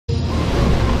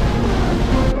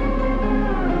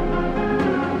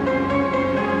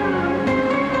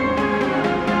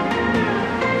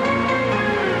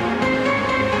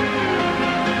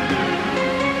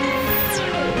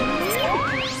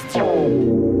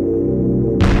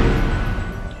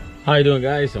How you doing,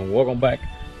 guys? And welcome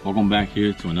back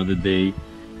here to another day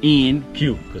in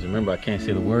Q, because remember I can't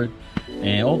say the word.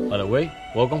 And oh, by the way,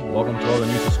 welcome to all the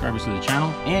new subscribers to the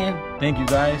channel, and thank you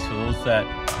guys for those that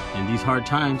in these hard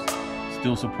times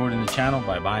still supporting the channel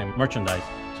by buying merchandise.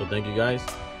 So thank you guys.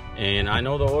 And I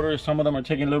know the orders, some of them are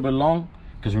taking a little bit long,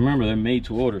 because remember they're made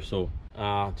to order. So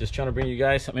just trying to bring you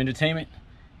guys some entertainment.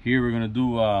 Here we're gonna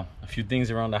do a few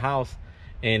things around the house.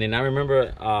 And then I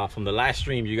remember from the last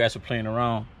stream, you guys were playing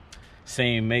around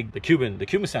saying make the Cuban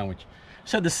sandwich.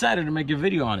 So I decided to make a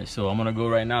video on it. So I'm gonna go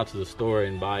right now to the store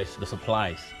and buy the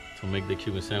supplies to make the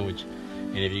Cuban sandwich.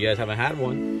 And if you guys haven't had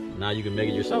one, now you can make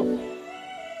it yourself.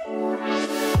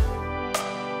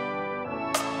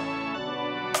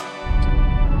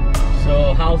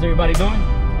 So how's everybody doing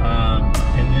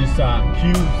in this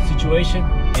Q situation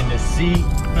in the sea?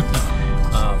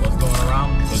 What's going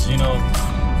around? Because you know,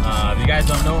 if you guys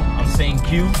don't know, I'm saying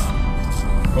Q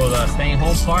for the staying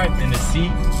home part in the sea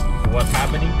for what's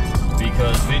happening,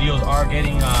 because videos are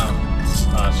getting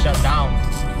shut down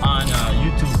on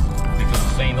YouTube because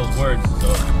of saying those words, so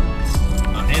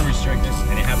and restricted,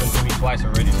 and it happened to me twice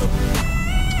already, so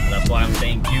that's why I'm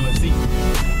saying Q and C.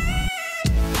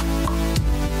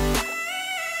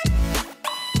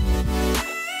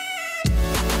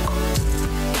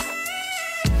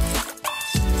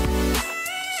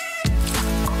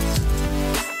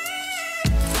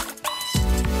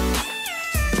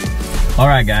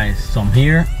 Alright guys, so I'm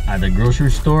here at the grocery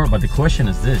store, but the question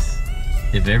is this: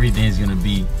 if everything is gonna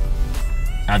be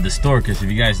at the store, because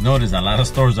if you guys notice, a lot of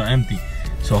stores are empty.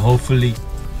 So hopefully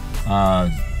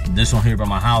this one here by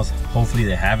my house, hopefully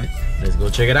they have it. Let's go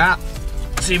check it out,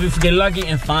 see if we get lucky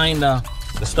and find the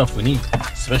stuff we need,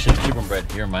 especially Cuban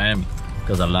bread here in Miami,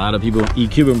 because a lot of people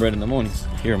eat Cuban bread in the morning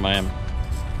here in Miami.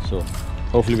 So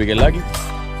hopefully we get lucky.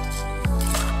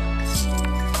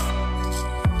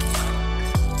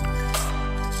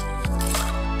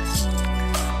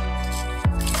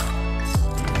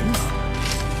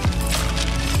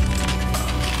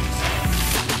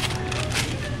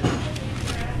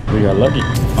 We got lucky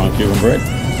on Cuban bread.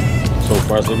 So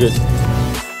far, so good.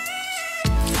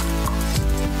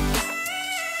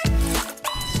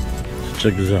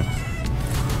 Check this out.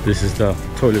 This is the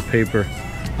toilet paper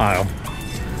aisle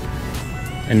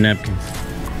and napkins.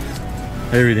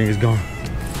 Everything is gone.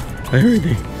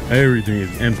 Everything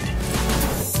is empty.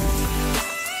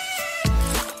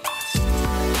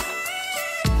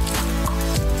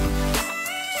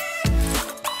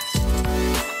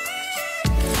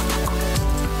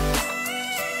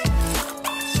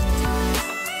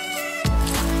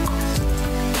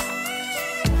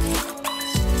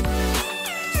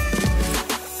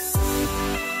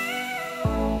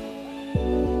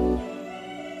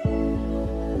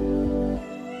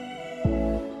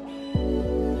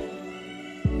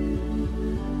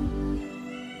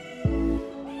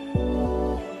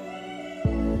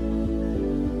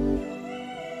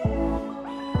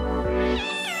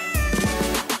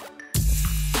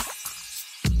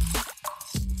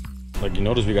 Like you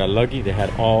notice, we got lucky. They had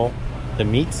all the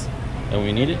meats that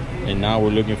we needed, and now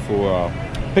we're looking for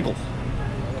pickles,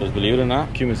 because believe it or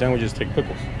not, Cuban sandwiches take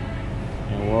pickles.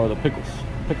 And where are the pickles?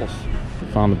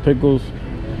 Found the pickles.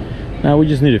 Now we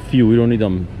just need a few. We don't need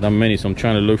them that many, so I'm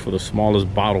trying to look for the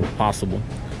smallest bottle possible.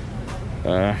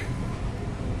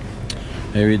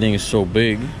 Everything is so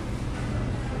big.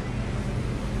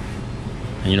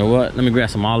 And you know what, let me grab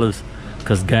some olives,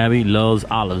 because Gabby loves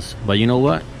olives. But you know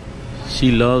what,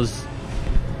 she loves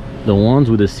the ones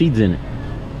with the seeds in it.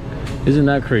 Isn't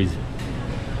that crazy?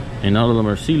 And all of them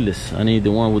are seedless. I need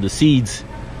the one with the seeds.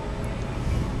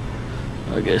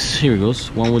 I guess here it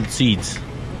goes, one with seeds.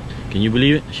 Can you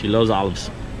believe it? She loves olives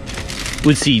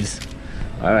with seeds.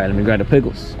 All right, let me grab the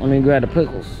pickles.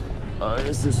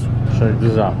 Check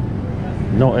this out.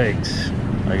 No eggs.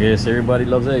 I guess everybody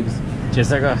loves eggs, just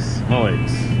like us. No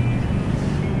eggs.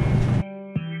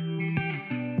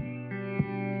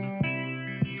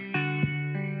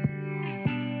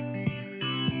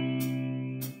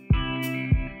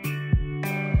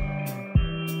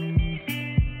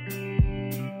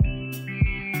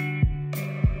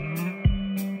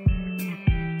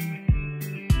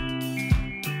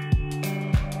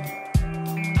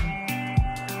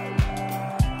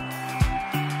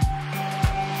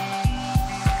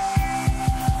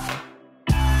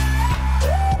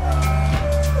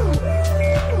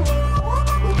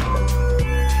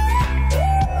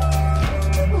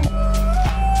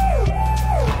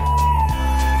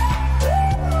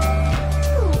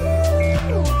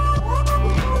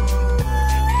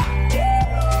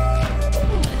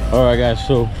 All right guys,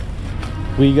 so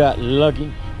we got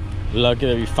lucky that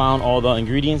we found all the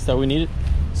ingredients that we needed.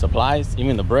 supplies,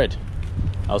 even the bread.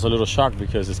 I was a little shocked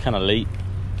because it's kind of late,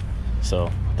 so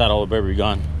I thought all the bread would be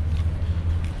gone.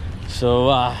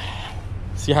 So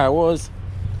see how it was?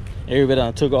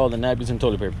 Everybody took all the napkins and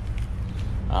toilet paper.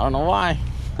 I don't know why.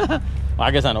 Well,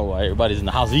 I guess I know why. Everybody's in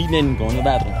the house eating and going to the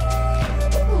bathroom.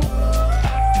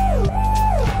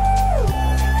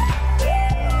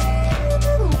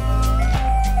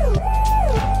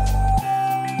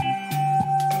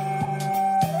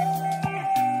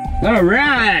 All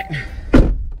right,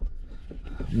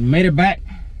 made it back.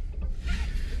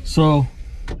 So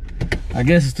I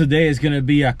guess today is gonna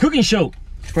be a cooking show.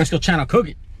 Fresco Channel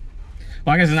cooking.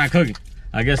 Well, I guess it's not cooking.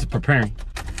 I guess it's preparing,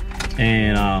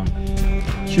 and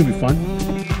should be fun.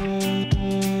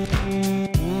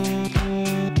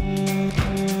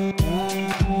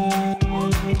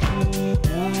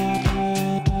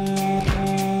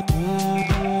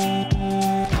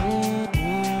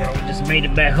 Made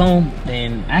it back home.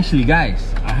 And actually,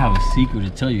 guys, I have a secret to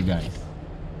tell you guys.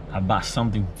 I bought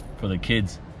something for the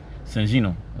kids, since you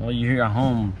know, well, you're here at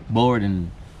home bored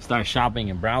and start shopping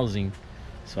and browsing.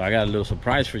 So I got a little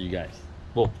surprise for you guys.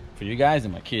 Well, for you guys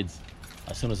and my kids.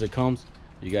 As soon as it comes,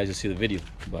 you guys will see the video,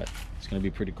 but it's gonna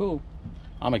be pretty cool.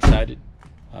 I'm excited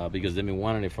because they've been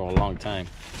wanting it for a long time,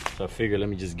 so I figured let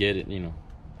me just get it. You know,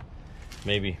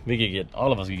 maybe we could get,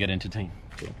 all of us could get entertained.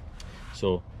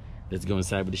 So let's go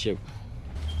inside with the show.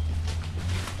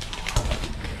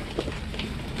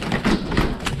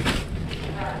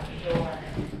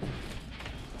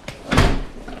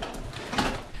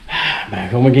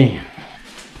 Back home again.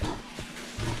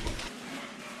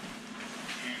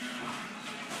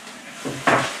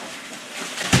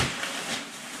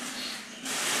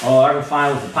 All I could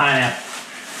find was the pineapple.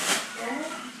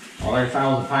 All I could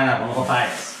find was the pineapple, no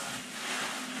papayas.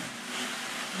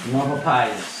 No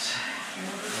papayas.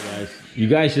 You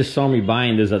guys just saw me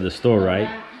buying this at the store, right?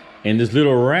 And this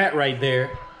little rat right there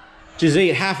just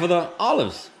ate half of the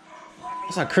olives.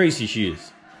 That's how crazy she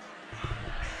is.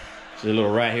 There's a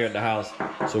little rat here at the house.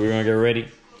 So we're gonna get ready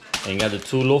and got the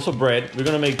 2 loaves of bread. We're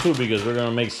gonna make 2 because we're gonna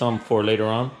make some for later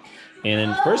on. And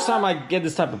then first time I get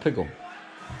this type of pickle.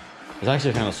 It's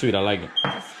actually kind of sweet, I like it.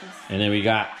 And then we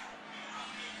got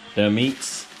the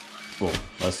meats. Oh,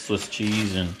 that's Swiss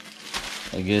cheese, and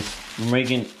I guess we're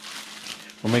making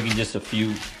just a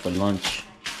few for lunch.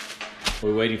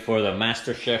 We're waiting for the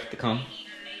master chef to come.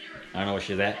 I don't know where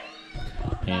she's at.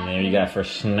 And then we got for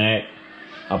snack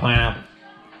a pineapple.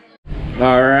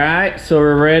 All right, so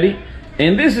we're ready.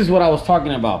 And this is what I was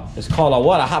talking about. It's called a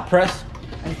what? A hot press?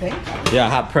 I think. Yeah, a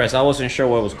hot press. I wasn't sure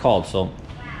what it was called, so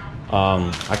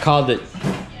I called it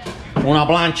una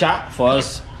plancha for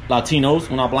us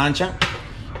Latinos, una plancha.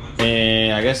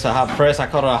 And I guess a hot press. I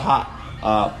called it a hot.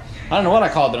 I don't know what I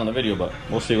called it on the video, but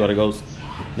we'll see what it goes.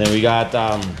 Then we got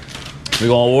we're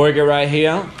gonna work it right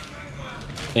here,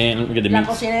 and look at the meat.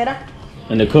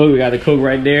 And the cook, we got the cook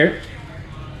right there.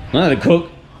 Not the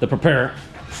cook, the preparer.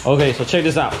 Okay, so check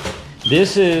this out.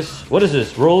 This is, what is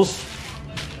this? Roast.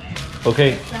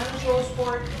 Okay. Spanish roast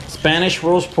pork. Spanish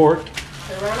roast pork.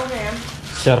 Serrano ham.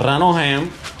 Serrano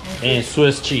ham and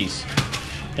Swiss cheese.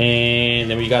 And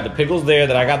then we got the pickles there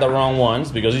that I got the wrong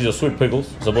ones because these are sweet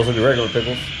pickles. It's supposed to be regular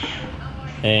pickles.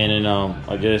 And then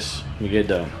I guess we get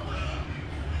the.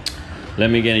 Let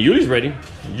me get it. Yuli's ready.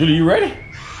 Yuli, you ready?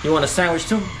 You want a sandwich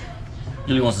too?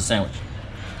 Yuli wants a sandwich.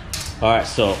 All right,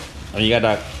 so you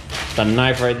got the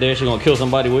knife right there. She's gonna kill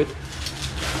somebody with.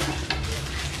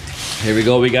 Here we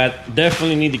go. We got,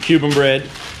 definitely need the Cuban bread.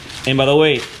 And by the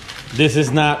way, this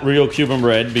is not real Cuban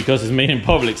bread because it's made in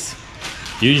Publix.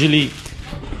 Usually,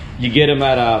 you get them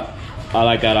at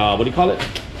what do you call it?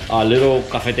 A little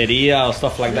cafeteria or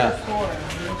stuff like that.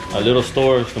 A little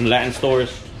store, some Latin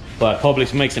stores. But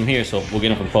Publix makes them here, so we'll get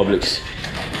them from Publix.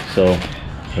 So,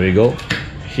 there you go.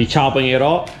 She's chopping it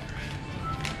up.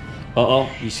 Uh-oh,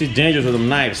 you see dangerous with them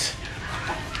knives.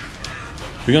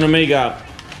 We're gonna make a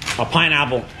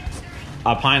pineapple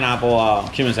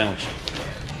Cuban sandwich.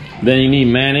 Then you need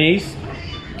mayonnaise,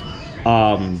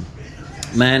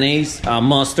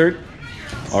 mustard.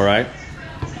 All right.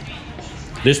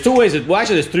 There's 2 ways of, well,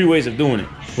 actually there's 3 ways of doing it.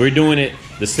 We're doing it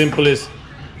the simplest,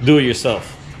 do it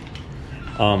yourself.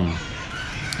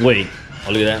 Wait,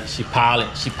 oh, look at that. She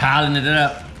piling it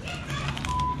up.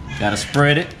 Gotta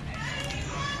spread it.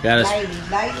 Gotta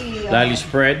lightly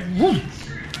spread.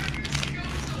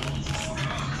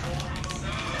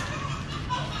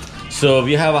 So if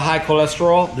you have a high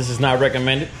cholesterol, this is not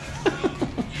recommended.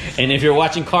 And if you're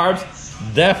watching carbs,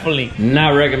 definitely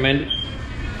not recommended.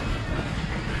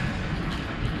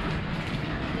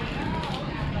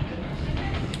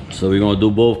 So we're gonna do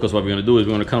both, because what we're gonna do is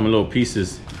we're gonna cut them in little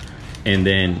pieces and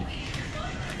then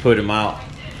put them out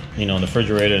you know, in the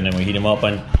refrigerator, and then we heat them up.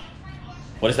 And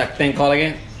what is that thing called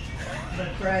again? The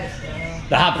press.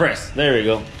 The hot press. There we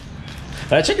go.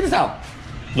 Check this out.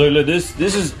 Look, this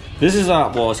is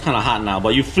well, it's kind of hot now, but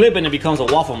you flip it and it becomes a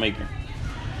waffle maker.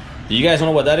 Do you guys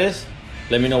know what that is?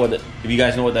 Let me know if you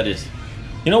guys know what that is.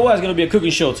 You know what? It's gonna be a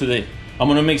cooking show today. I'm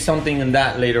gonna make something in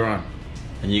that later on,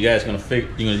 and you guys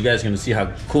gonna see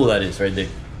how cool that is right there.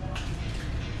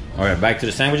 All right, back to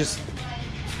the sandwiches.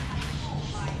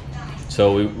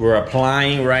 So we're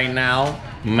applying right now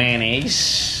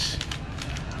mayonnaise,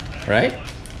 right?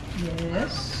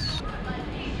 Yes.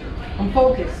 I'm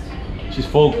focused. She's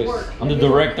focused. I'm the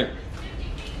director,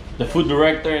 the food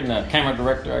director and the camera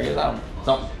director. I guess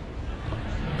something.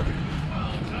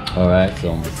 All right,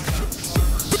 so.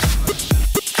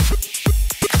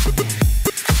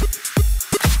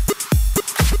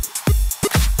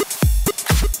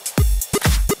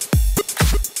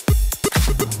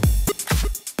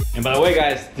 And by the way,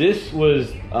 guys, this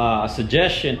was a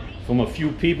suggestion from a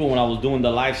few people when I was doing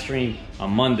the live stream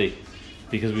on Monday,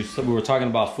 because we were talking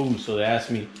about food, so they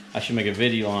asked me I should make a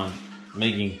video on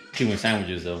making Cuban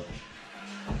sandwiches. So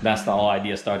that's the whole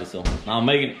idea started. So now I'm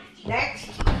making it.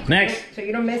 Next. So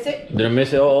you don't miss it? Didn't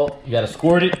miss it. Oh, you gotta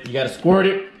squirt it. You gotta squirt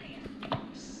it.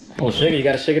 Oh, shake it. You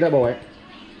gotta shake it up, boy.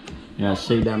 You gotta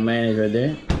shake that mayonnaise right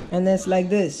there. And it's like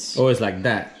this. Oh, it's like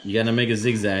that. You gotta make a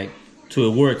zigzag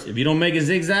till it works. If you don't make a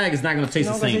zigzag, it's not gonna taste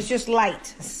the same. It's just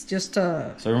light. It's just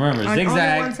So remember, on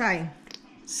zigzag. only one side.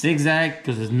 Zigzag,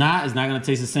 because it's not gonna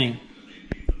taste the same.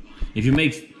 If you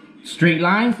make straight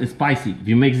lines, it's spicy. If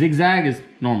you make zigzag, it's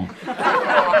normal.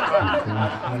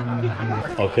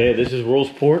 Okay, this is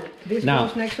roast pork. This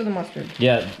goes next to the mustard.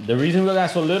 Yeah, the reason we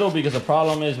got so little, because the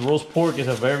problem is roast pork is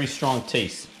a very strong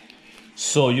taste.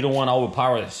 So you don't want to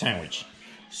overpower the sandwich.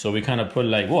 So we kind of put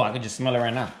like, whoa, I can just smell it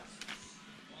right now.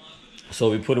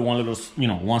 So we put one little,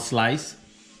 one slice,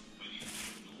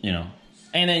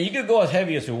 And then you could go as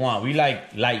heavy as you want. We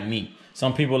like light meat.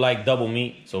 Some people like double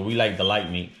meat, so we like the light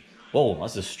meat. Whoa,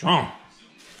 that's just strong.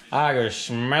 I can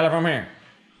smell it from here.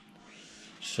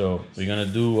 So we're gonna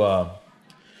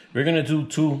do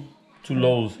two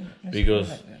loaves,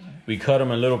 because we cut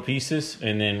them in little pieces,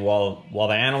 and then while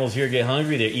the animals here get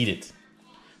hungry, they eat it.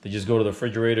 They just go to the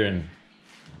refrigerator and,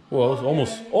 well, it's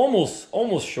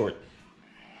almost short.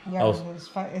 Yeah,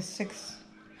 it's 6.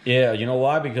 Yeah, you know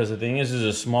why? Because the thing is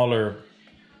a smaller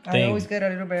thing. I always get a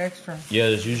little bit extra. Yeah,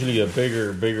 there's usually a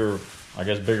bigger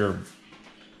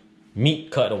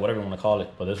meat cut or whatever you want to call it,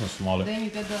 but this one's smaller. Then you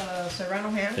get the serrano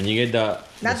ham. Then you get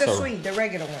not the sweet, the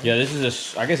regular one. Yeah, this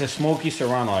is I guess a smoky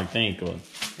serrano, I think, or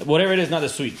whatever it is, not the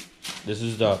sweet. This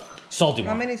is the salty one.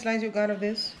 How many slices you got of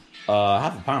this?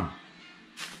 Half a pound.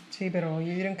 Sí, pero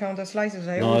you didn't count the slices.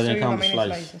 I didn't count the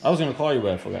slices. I was gonna call you,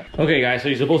 but I forgot. Okay, guys, so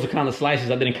you're supposed to count the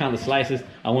slices. I didn't count the slices.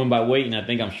 I went by weight, and I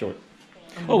think I'm short.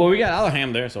 Oh, but we got other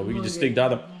ham there, so we can just stick the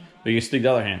other. We can stick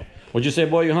the other ham. What'd you say,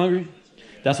 boy? You hungry?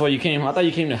 That's why you came. I thought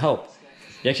you came to help.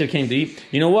 You actually came to eat.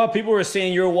 You know what? People were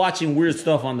saying you're watching weird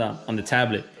stuff on the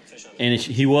tablet, and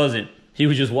he wasn't. He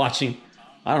was just watching.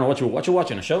 I don't know what you're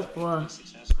watching, a show. What?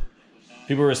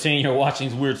 People were saying you're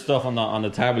watching weird stuff on the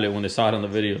tablet when they saw it on the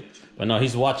video, but no,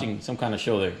 he's watching some kind of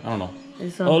show there. I don't know.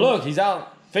 Oh look, he's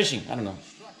out fishing. I don't know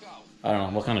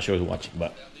what kind of show he's watching,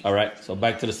 but all right. So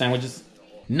back to the sandwiches.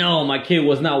 No, my kid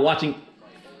was not watching,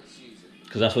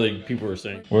 because that's what people were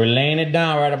saying. We're laying it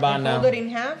down right about now. Fold it in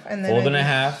half and then. Fold it in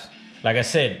half. Like I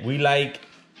said, we like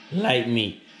light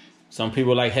meat. Some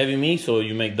people like heavy meat, so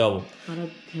you make double.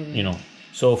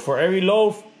 So for every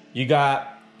loaf, you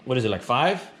got, what is it, like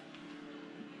 5?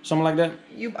 Something like that?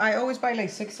 I always buy like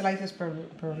 6 slices per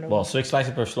loaf. Well, 6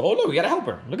 slices per loaf. Oh, look, we got a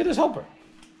helper. Look at this helper.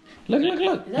 Look. Is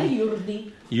that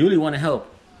Yuli? Yuli want to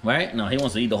help, right? No, he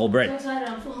wants to eat the whole bread. I'm excited.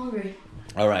 I'm so hungry.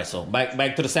 All right, so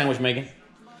back to the sandwich making.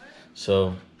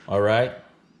 So, all right.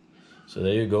 So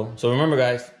there you go. So remember,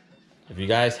 guys, if you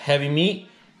guys heavy meat,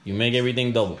 you make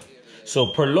everything double. So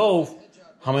per loaf,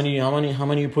 how many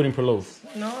you putting per loaf?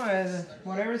 No,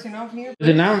 whatever's enough here. Is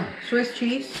it now? Swiss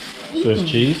cheese. Swiss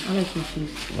cheese. I like Swiss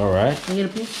cheese. All right. Can I get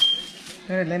a piece?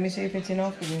 Let me see if it's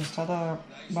enough, because we talked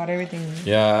about everything.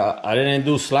 Yeah, I didn't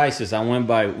do slices. I went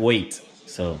by weight.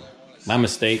 So, my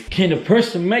mistake. Can a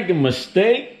person make a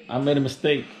mistake? I made a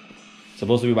mistake. It's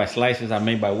supposed to be by slices. I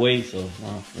made by weight. So,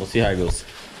 we'll see how it goes.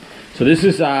 So this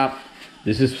is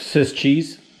Swiss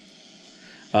cheese.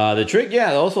 The trick,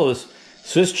 also is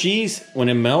Swiss cheese. When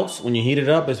it melts, when you heat it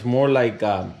up, it's more like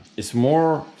it's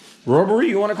more rubbery.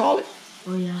 You want to call it?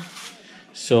 Oh yeah.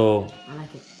 So I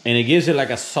like it. And it gives it like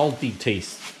a salty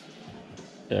taste.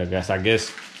 I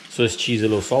guess Swiss cheese is a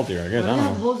little saltier. I guess. I don't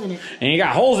know. Holes in it. And you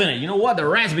got holes in it. You know what? The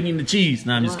rats been eating the cheese.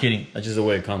 No, I'm just kidding. That's just the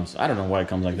way it comes. I don't know why it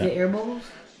comes like that. Is it air bubbles?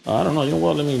 I don't know. You know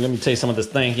what? Let me taste some of this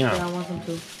thing. You know. Yeah, I want some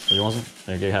too. You want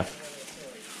some? Okay, half.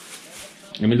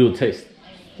 Let me do a taste.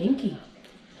 Thank you.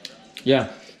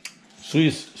 Yeah,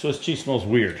 Swiss cheese smells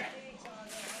weird.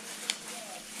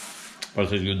 But it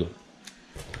tastes good though.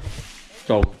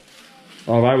 So,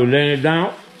 all right, we're laying it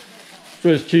down.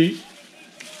 Swiss cheese.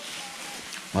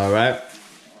 All right.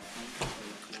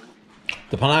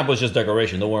 The pineapple is just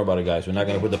decoration. Don't worry about it, guys. We're not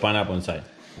gonna put the pineapple inside.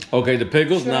 Okay, the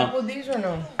pickles Should now. I put these or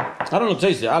no? I don't know,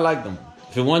 taste it. I like them.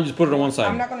 If you want, just put it on one side.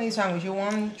 I'm not gonna eat sandwich. You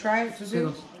want to try it to see?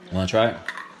 You wanna try it?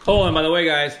 Oh, and by the way,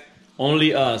 guys,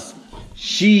 only us.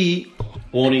 She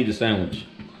won't eat the sandwich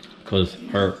because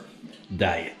her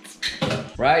diet.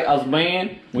 Right, us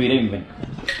man, we eat anything.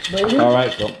 All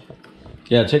right, so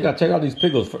yeah, check out these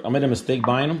pickles. I made a mistake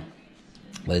buying them,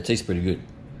 but it tastes pretty good.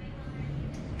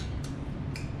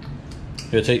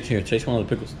 Here, taste one of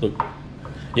the pickles. Look.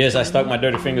 Yes, I stuck my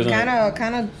dirty fingers in it.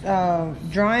 Kind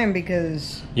of drying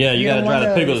because yeah, you gotta dry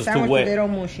the pickles. It's too wet. Little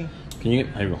mushy. Can you?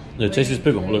 Here you go. Yeah, taste this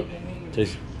pickle. Look,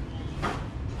 taste.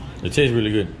 It tastes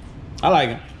really good. I like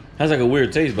it. Has like a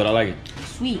weird taste, but I like it.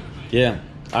 Sweet. Yeah,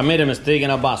 I made a mistake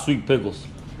and I bought sweet pickles.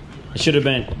 It should have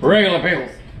been regular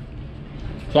pickles.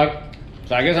 So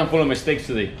I guess I'm full of mistakes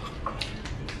today.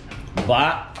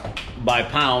 Bought by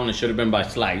pound, it should have been by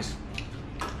slice.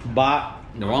 Bought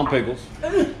the wrong pickles.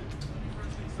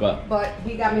 But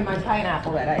he got me my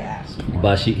pineapple that I asked.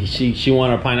 But she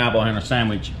wanted a pineapple in her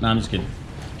sandwich. No, I'm just kidding.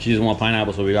 She just want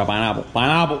pineapple, so we got pineapple.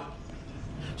 Pineapple.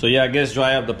 So yeah, I guess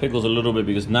dry up the pickles a little bit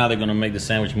because now they're gonna make the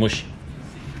sandwich mushy.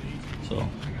 So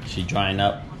she drying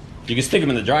up. You can stick them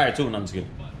in the dryer too. No, I'm just kidding.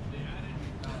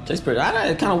 Tastes pretty.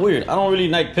 It's kind of weird. I don't really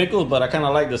like pickles, but I kind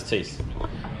of like this taste.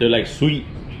 They're like sweet.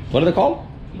 What are they called?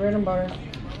 Bread and butter.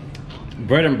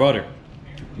 Bread and butter.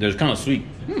 They're kind of sweet.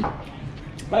 I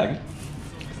like it.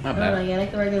 Not bad. I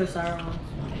like the regular sour ones.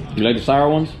 You like the sour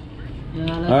ones?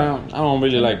 Yeah, I don't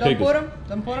really like pickles.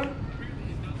 Don't put them.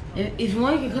 If you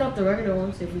want, you can cut up the regular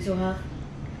ones if we still have.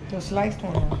 The sliced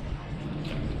one.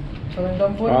 So then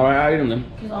don't put them. All right, I eat them then.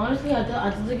 Because honestly,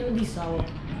 I think they're gonna be sour.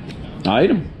 I eat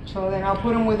them. So then I'll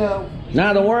put them with a.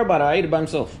 Nah, don't worry about it. I eat it by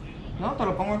myself. No, te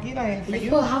lo pongo aquí like for Just you.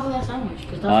 put half of that sandwich.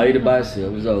 I'll eat it by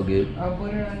itself. It's all good. I'll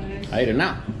put it on this. I eat it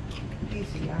now.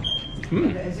 Easy, yeah.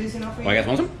 Mm. Is this enough for you? Oh, you guys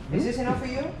want some? Is this enough for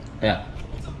you? Yeah.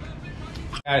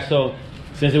 Alright, so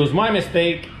since it was my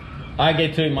mistake, I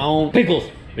get to eat my own pickles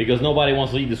because nobody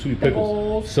wants to eat the sweet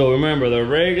pickles. So remember, the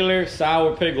regular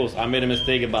sour pickles, I made a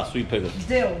mistake about sweet pickles.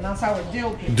 Dill, not sour,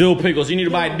 dill pickles. Dill pickles. You need to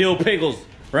buy dill pickles,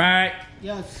 right?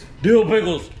 Yes. Dill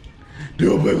pickles.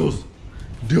 Dill pickles.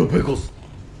 Dill pickles.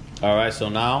 Alright, so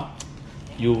now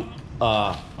you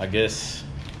I guess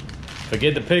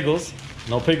forget the pickles.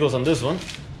 No pickles on this one.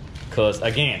 Cause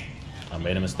again, I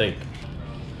made a mistake.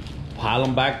 Pile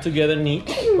them back together neat.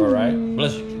 Alright.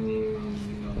 Bless you.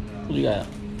 What you got?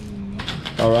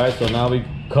 Alright, so now we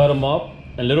cut them up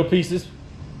in little pieces.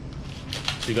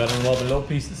 We got them up in little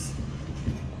pieces.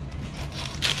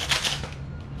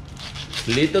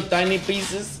 Little tiny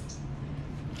pieces.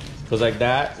 Cause like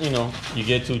that, you know, you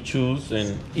get to choose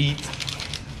and eat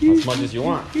as much as you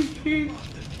want.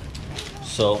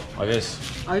 So I guess.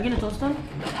 Are you gonna toast them?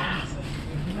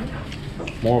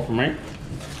 More for me.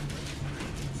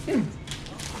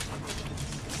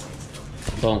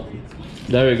 So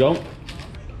there we go.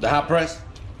 The hot press.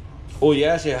 Oh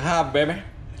yes, it's hot, baby.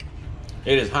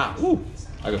 It is hot. Ooh,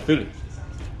 I can feel it.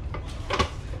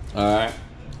 All right.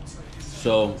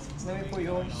 So. Let me put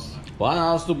yours. Wow,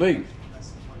 that was too big.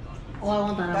 Oh, I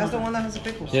want that. That's the one that has the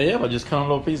pickles. Yeah, but just cut in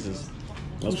little pieces.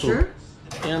 That's You cool. sure?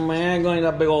 Yeah, man, I ain't gonna eat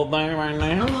that big old thing right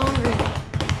now. I'm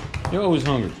hungry. You're always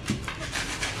hungry.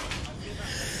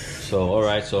 So, all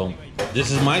right, so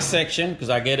this is my section because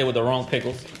I get it with the wrong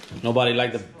pickles. Nobody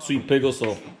liked the sweet pickles,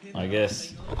 so I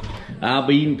guess I'll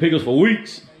be eating pickles for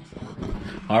weeks.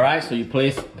 All right, so you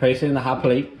place it in the hot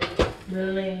plate.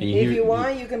 Really? And If you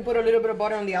want, you can put a little bit of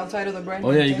butter on the outside of the bread.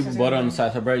 Oh yeah, you can put butter on the side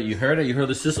of the bread. You heard it? You heard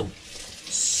the sizzle?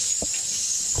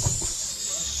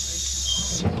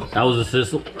 That was a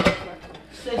sizzle.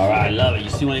 All right, I love it. You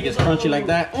see when it gets crunchy like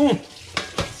that?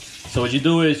 So what you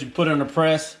do is you put it on the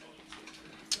press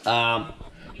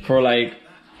for like,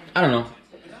 I don't know.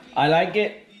 I like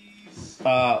it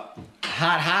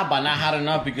hot, but not hot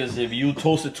enough because if you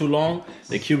toast it too long,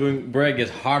 the Cuban bread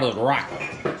gets hard as rock.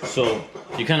 So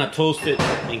you kind of toast it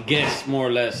and gets more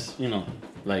or less, you know,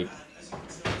 like,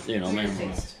 you know, man.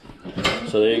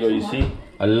 So there you go, you see?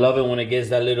 I love it when it gets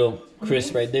that little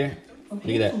crisp right there.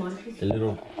 Look at that, the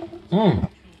little,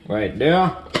 right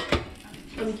there.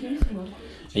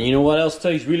 And you know what else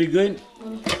tastes really good?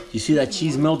 You see that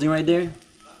cheese melting right there?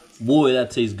 Boy,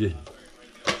 that tastes good.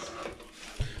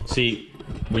 See,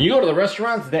 When you go to the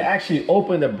restaurants, they actually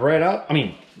open the bread up. I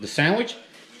mean, the sandwich,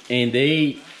 and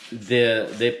they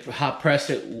hot press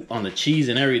it on the cheese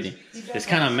and everything. It's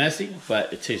kind of messy,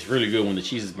 but it tastes really good when the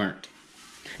cheese is burnt.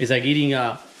 It's like eating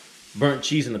burnt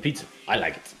cheese in the pizza. I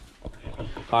like it.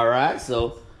 All right,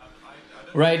 so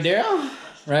right there,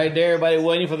 everybody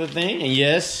waiting for the thing. And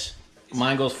yes,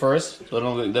 mine goes first, so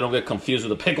they don't get confused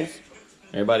with the pickles.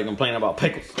 Everybody complaining about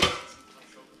pickles.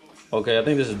 Okay, I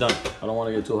think this is done. I don't want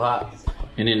to get too hot.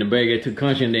 And then the bread get too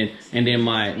crunchy, and then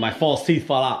my false teeth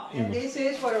fall out. And this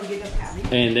is what Olguita's having.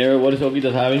 And there, what is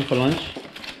Olguita's having for lunch?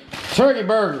 Turkey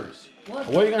burgers. What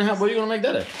are you gonna have? What are you gonna make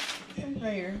that at?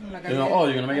 Right here. Oh,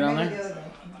 you're gonna make it on there?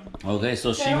 Okay,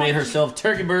 so she made herself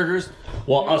turkey burgers,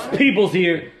 while us peoples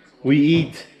here, we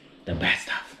eat the bad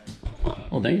stuff.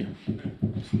 Oh, thank you.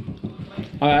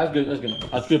 All right, that's good. That's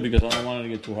good. That's good because I don't want it to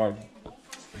get too hard.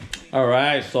 All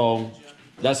right, so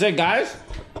that's it, guys.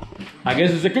 I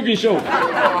guess it's a cooking show.